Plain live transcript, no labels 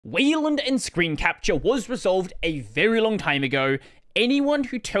Wayland and screen capture was resolved a very long time ago. Anyone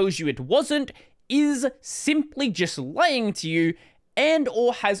who tells you it wasn't is simply just lying to you and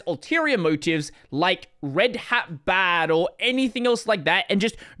or has ulterior motives like Red Hat bad or anything else like that and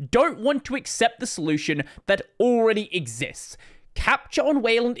just don't want to accept the solution that already exists. Capture on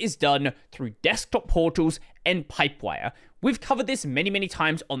Wayland is done through desktop portals and Pipewire. We've covered this many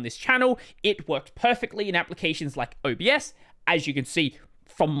times on this channel. It works perfectly in applications like OBS, as you can see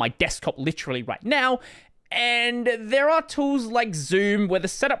from my desktop literally right now. And there are tools like Zoom where the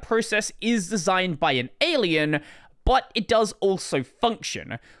setup process is designed by an alien, but it does also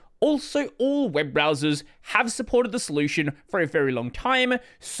function. Also, all web browsers have supported the solution for a very long time,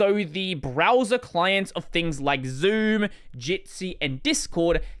 so the browser clients of things like Zoom, Jitsi, and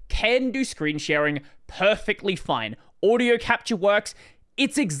Discord can do screen sharing perfectly fine. Audio capture works.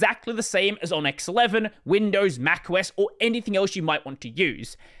 It's exactly the same as on X11, Windows, macOS, or anything else you might want to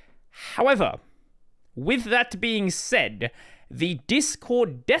use. However, with that being said, the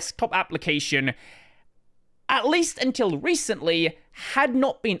Discord desktop application, at least until recently, had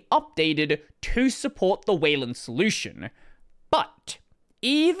not been updated to support the Wayland solution. But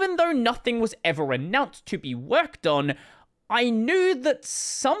even though nothing was ever announced to be worked on, I knew that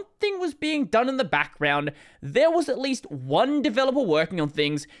something was being done in the background. There was at least one developer working on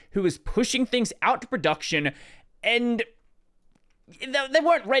things who was pushing things out to production, and they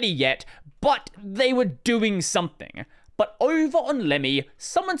weren't ready yet, but they were doing something. But over on Lemmy,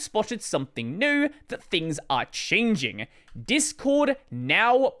 someone spotted something new, that things are changing. Discord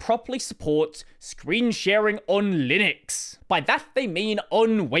now properly supports screen sharing on Linux. By that they mean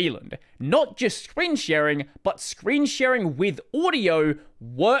on Wayland. Not just screen sharing, but screen sharing with audio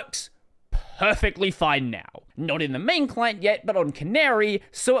works perfectly fine now. Not in the main client yet, but on Canary,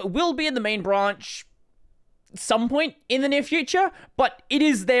 so it will be in the main branch some point in the near future, but it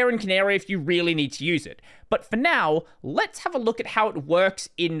is there in Canary if you really need to use it. But for now, let's have a look at how it works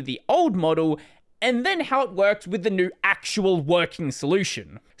in the old model, and then how it works with the new actual working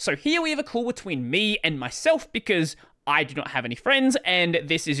solution. So here we have a call between me and myself because I do not have any friends, and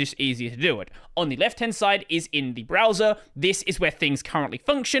this is just easier to do it. On the left-hand side is in the browser. This is where things currently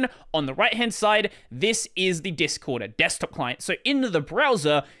function. On the right-hand side, this is the Discord desktop client. So in the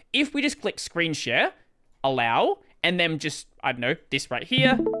browser, if we just click screen share, allow, and then just, I don't know, this right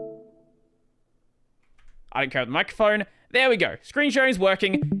here. I don't care about the microphone. There we go. Screen sharing is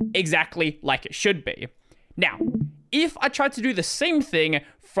working exactly like it should be. Now, if I try to do the same thing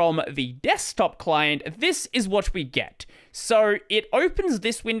from the desktop client, this is what we get. So it opens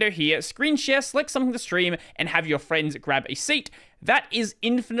this window here, screen share, select something to stream, and have your friends grab a seat. That is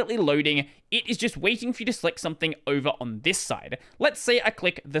infinitely loading. It is just waiting for you to select something over on this side. Let's say I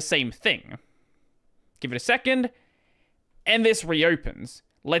click the same thing. Give it a second, and this reopens.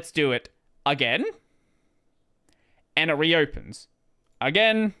 Let's do it again, and it reopens.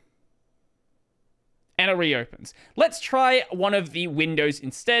 Again, and it reopens. Let's try one of the windows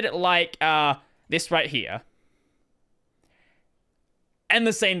instead, like this right here. And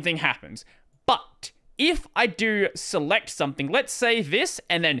the same thing happens. But if I do select something, let's say this,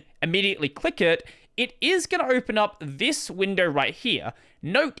 and then immediately click it, it is going to open up this window right here.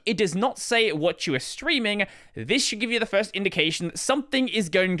 Note, it does not say what you are streaming. This should give you the first indication that something is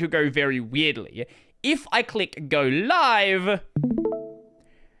going to go very weirdly. If I click go live,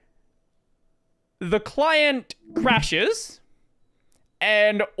 the client crashes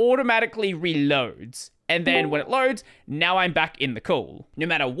and automatically reloads. And then when it loads, now I'm back in the call. No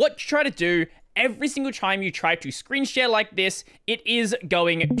matter what you try to do, every single time you try to screen share like this, it is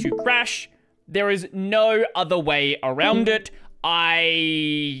going to crash. There is no other way around it.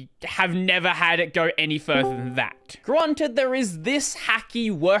 I have never had it go any further than that. Granted, there is this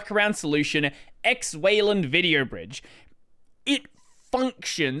hacky workaround solution, Wayland Video Bridge. It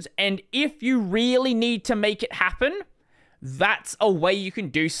functions, and if you really need to make it happen, that's a way you can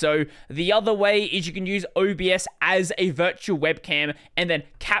do so. The other way is you can use OBS as a virtual webcam and then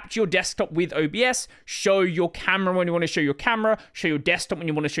capture your desktop with OBS, show your camera when you want to show your camera, show your desktop when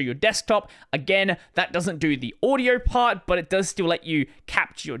you want to show your desktop. Again, that doesn't do the audio part, but it does still let you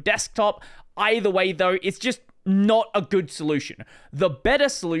capture your desktop. Either way, though, it's just not a good solution. The better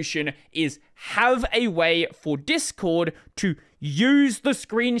solution is have a way for Discord to use the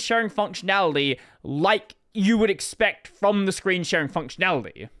screen sharing functionality like you would expect from the screen sharing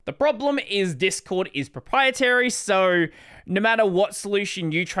functionality. The problem is Discord is proprietary, so no matter what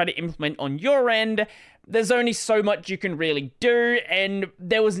solution you try to implement on your end, there's only so much you can really do, and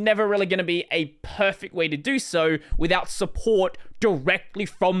there was never really going to be a perfect way to do so without support directly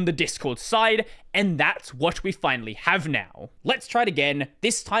from the Discord side, and that's what we finally have now. Let's try it again,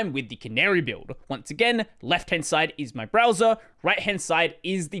 this time with the Canary build. Once again, left-hand side is my browser, right-hand side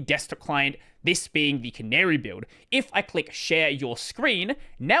is the desktop client, this being the Canary build. If I click share your screen,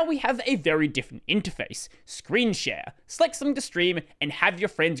 now we have a very different interface. Screen share. Select something to stream and have your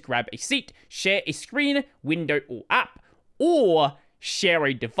friends grab a seat, share a screen, window, or app, or share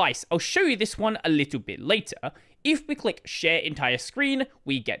a device. I'll show you this one a little bit later. If we click share entire screen,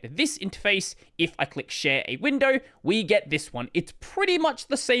 we get this interface. If I click share a window, we get this one. It's pretty much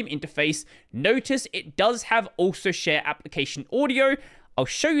the same interface. Notice it does have also share application audio. I'll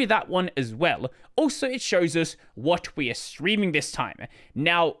show you that one as well. Also, it shows us what we are streaming this time.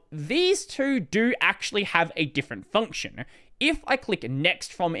 Now, these two do actually have a different function. If I click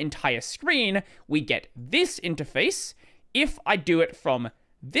next from entire screen, we get this interface. If I do it from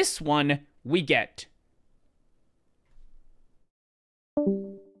this one, we get...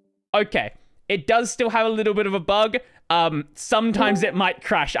 Okay, it does still have a little bit of a bug. Sometimes it might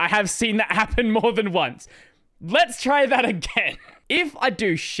crash. I have seen that happen more than once. Let's try that again. If I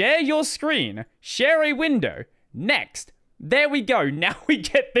do share your screen, share a window, next, there we go. Now we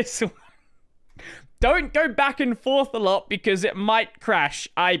get this one. Don't go back and forth a lot because it might crash.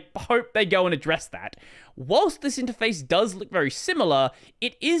 I hope they go and address that. Whilst this interface does look very similar,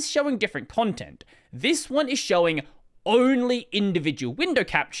 it is showing different content. This one is showing only individual window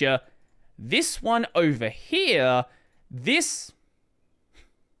capture. This one over here, this...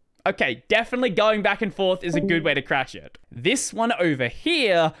 Okay, definitely going back and forth is a good way to crash it. This one over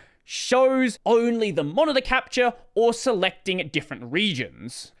here shows only the monitor capture or selecting different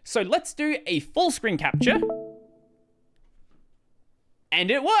regions. So let's do a full screen capture. And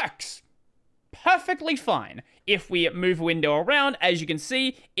it works. Perfectly fine. If we move a window around, as you can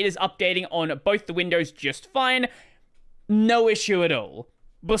see, it is updating on both the windows just fine. No issue at all.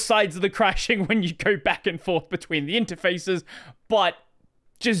 Besides the crashing when you go back and forth between the interfaces, but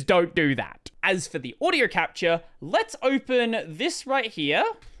just don't do that. As for the audio capture, let's open this right here.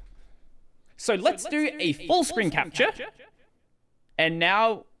 So let's do a full screen capture. And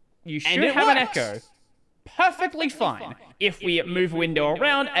now you should have an echo. Perfectly fine. If we move a window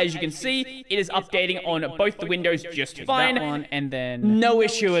around, as you can see, it is updating on both the windows just fine. And then no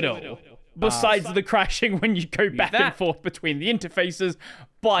issue at all. Besides the crashing when you go back and forth between the interfaces,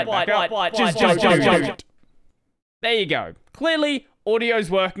 but just don't. There you go. Clearly, audio's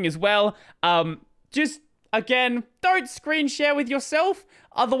working as well. Just, again, don't screen share with yourself,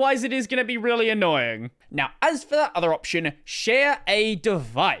 otherwise it is going to be really annoying. Now, as for that other option, share a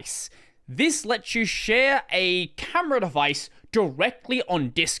device. This lets you share a camera device directly on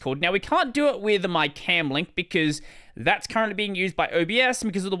Discord. Now, we can't do it with my cam link because that's currently being used by OBS,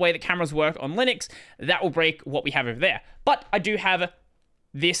 and because of the way that cameras work on Linux, that will break what we have over there. But I do have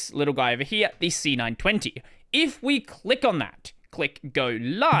this little guy over here, the C920. If we click on that, click go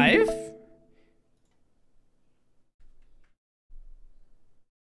live,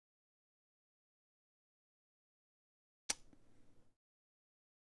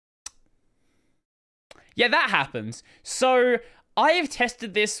 yeah, that happens. So I have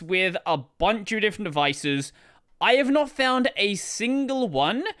tested this with a bunch of different devices. I have not found a single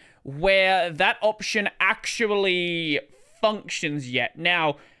one where that option actually functions yet.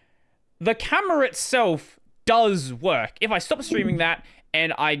 Now, the camera itself does work. If I stop streaming that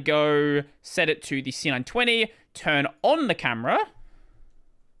and I go set it to the C920, turn on the camera.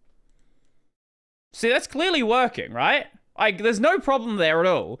 See, that's clearly working, right? Like, there's no problem there at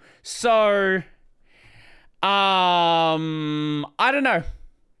all. So, I don't know.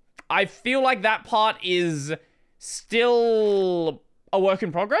 I feel like that part is still a work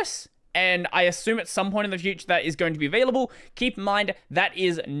in progress, and I assume at some point in the future that is going to be available. Keep in mind, that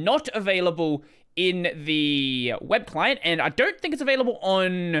is not available in the web client, and I don't think it's available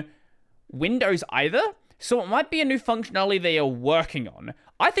on Windows either, so it might be a new functionality they are working on.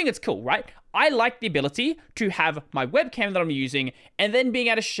 I think it's cool, right? I like the ability to have my webcam that I'm using, and then being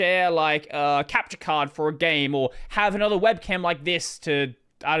able to share, like, a capture card for a game, or have another webcam like this to,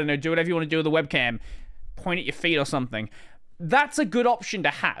 I don't know, do whatever you want to do with the webcam. Point at your feet or something. That's a good option to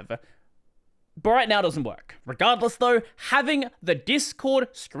have. But right now it doesn't work. Regardless though, having the Discord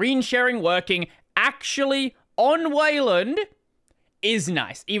screen sharing working actually on Wayland is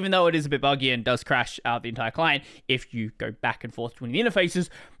nice, even though it is a bit buggy and does crash out the entire client if you go back and forth between the interfaces.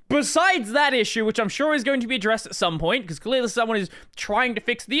 Besides that issue, which I'm sure is going to be addressed at some point, because clearly someone is trying to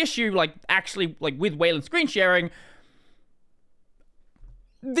fix the issue, like, actually, like, with Wayland screen sharing,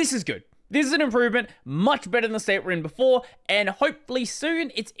 this is good. This is an improvement, much better than the state we're in before, and hopefully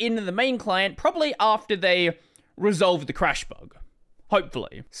soon it's in the main client, probably after they resolve the crash bug.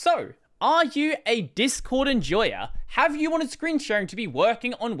 Hopefully. So, are you a Discord enjoyer? Have you wanted screen sharing to be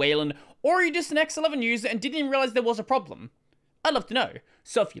working on Wayland, or are you just an X11 user and didn't even realize there was a problem? I'd love to know.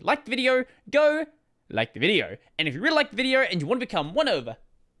 So if you liked the video, go like the video. And if you really liked the video and you want to become one of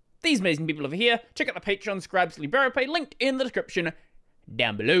these amazing people over here, check out the Patreon, subscribe, Pay, linked in the description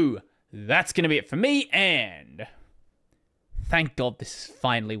down below. That's going to be it for me, and thank God this is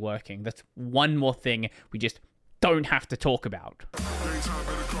finally working. That's one more thing we just don't have to talk about.